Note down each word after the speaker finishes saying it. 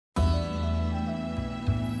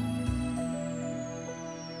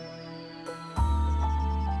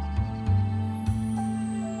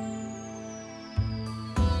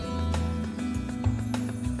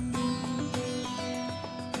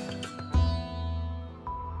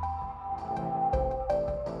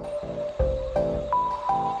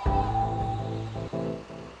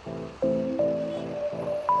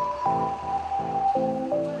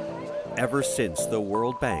Ever since the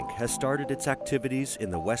World Bank has started its activities in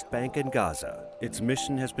the West Bank and Gaza, its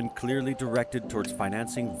mission has been clearly directed towards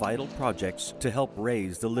financing vital projects to help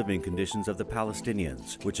raise the living conditions of the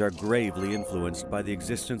Palestinians, which are gravely influenced by the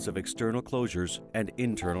existence of external closures and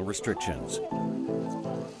internal restrictions.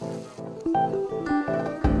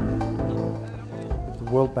 The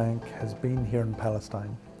World Bank has been here in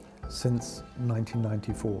Palestine since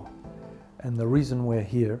 1994, and the reason we're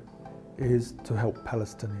here is to help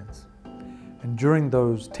Palestinians. And during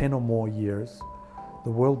those 10 or more years,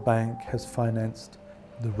 the World Bank has financed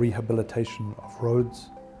the rehabilitation of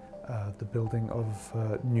roads, the building of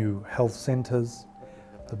new health centers,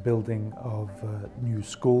 the building of new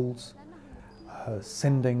schools,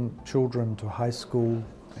 sending children to high school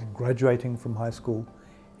and graduating from high school,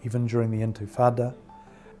 even during the Intifada,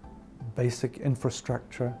 basic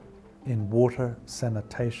infrastructure in water,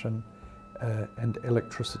 sanitation, and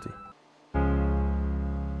electricity.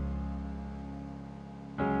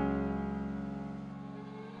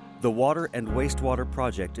 The water and wastewater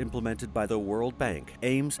project implemented by the World Bank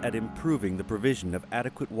aims at improving the provision of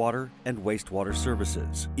adequate water and wastewater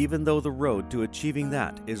services, even though the road to achieving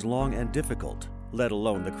that is long and difficult, let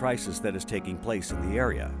alone the crisis that is taking place in the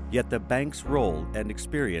area. Yet the bank's role and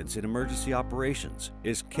experience in emergency operations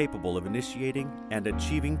is capable of initiating and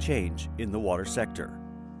achieving change in the water sector.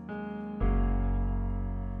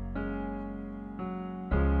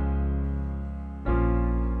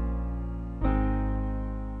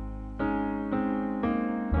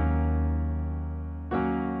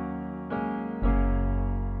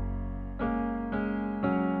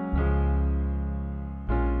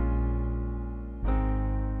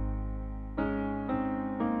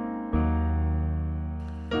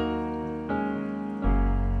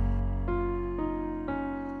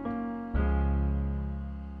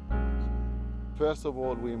 First of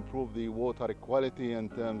all, we improve the water quality in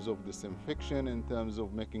terms of disinfection, in terms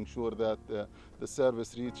of making sure that the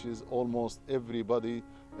service reaches almost everybody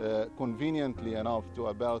conveniently enough to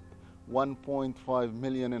about 1.5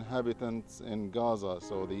 million inhabitants in Gaza.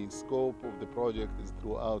 So the scope of the project is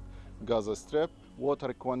throughout Gaza Strip.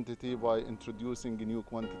 Water quantity by introducing new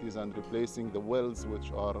quantities and replacing the wells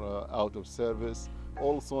which are out of service.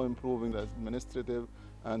 Also improving the administrative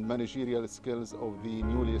and managerial skills of the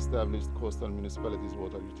newly established coastal municipalities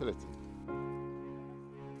water utility.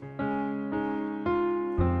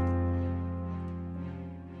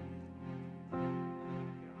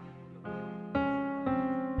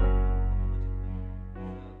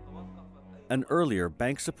 An earlier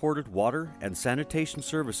bank-supported water and sanitation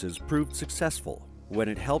services proved successful when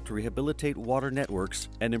it helped rehabilitate water networks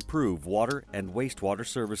and improve water and wastewater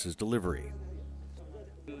services delivery.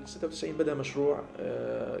 In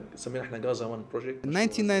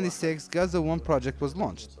 1996, Gaza 1 project was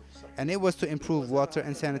launched, and it was to improve water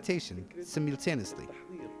and sanitation simultaneously.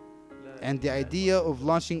 And the idea of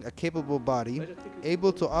launching a capable body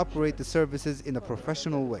able to operate the services in a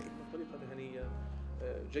professional way.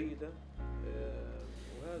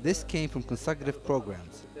 This came from consecutive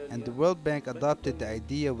programs, and the World Bank adopted the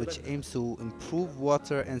idea which aims to improve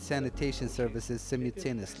water and sanitation services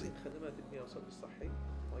simultaneously.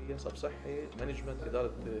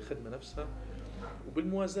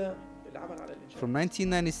 From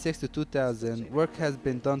 1996 to 2000, work has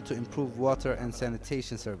been done to improve water and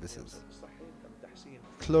sanitation services.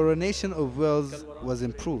 Chlorination of wells was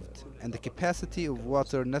improved, and the capacity of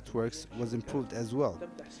water networks was improved as well,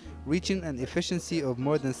 reaching an efficiency of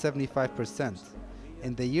more than 75%.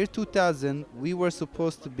 In the year 2000, we were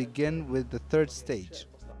supposed to begin with the third stage.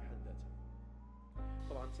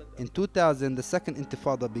 In 2000, the second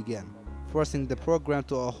Intifada began, forcing the program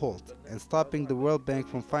to a halt and stopping the World Bank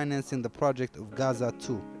from financing the project of Gaza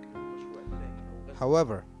 2.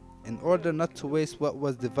 However, in order not to waste what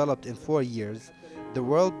was developed in 4 years, the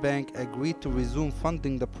World Bank agreed to resume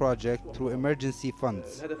funding the project through emergency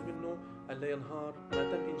funds.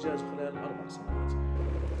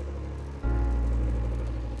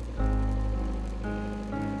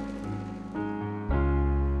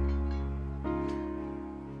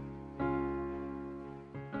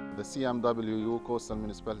 The CMWU, Coastal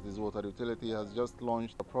Municipalities Water Utility, has just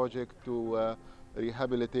launched a project to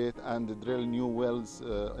rehabilitate and drill new wells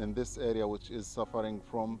in this area, which is suffering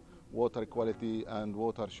from water quality and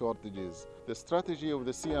water shortages. The strategy of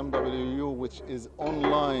the CMWU, which is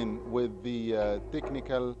online with the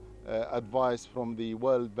technical advice from the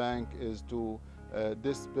World Bank, is to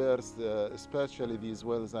disperse especially these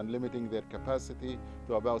wells and limiting their capacity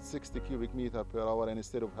to about 60 cubic meter per hour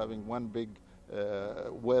instead of having one big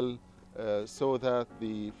well, so that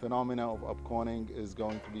the phenomena of upconing is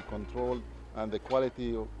going to be controlled and the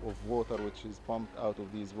quality of water which is pumped out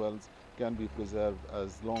of these wells can be preserved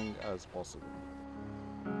as long as possible.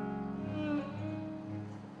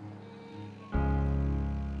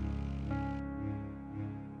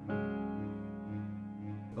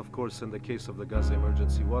 Of course, in the case of the Gaza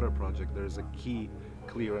Emergency Water Project, there is a key,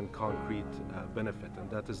 clear and concrete benefit, and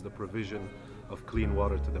that is the provision of clean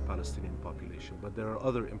water to the Palestinian population. But there are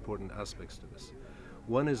other important aspects to this.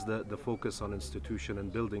 One is the focus on institution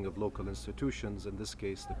and building of local institutions, in this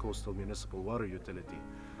case the Coastal Municipal Water Utility,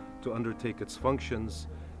 to undertake its functions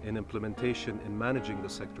in implementation in managing the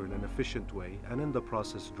sector in an efficient way, and in the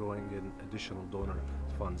process drawing in additional donor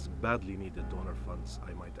funds, badly needed donor funds,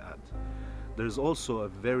 I might add. There's also a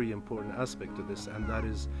very important aspect to this, and that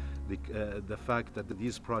is the fact that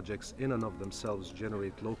these projects in and of themselves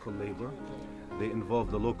generate local labor. They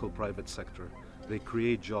involve the local private sector. They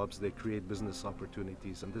create jobs, they create business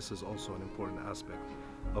opportunities, and this is also an important aspect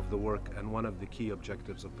of the work and one of the key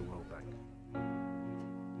objectives of the World Bank.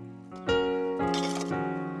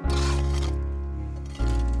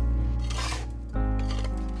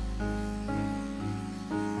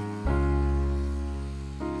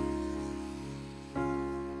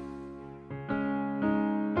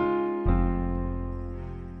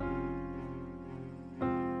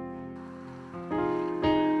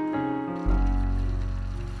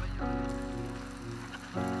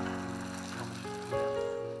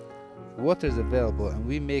 Water is available and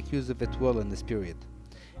we make use of it well in this period.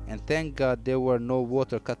 And thank God there were no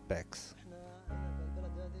water cutbacks.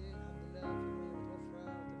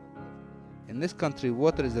 In this country,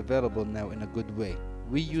 water is available now in a good way.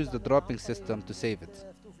 We use the dropping system to save it.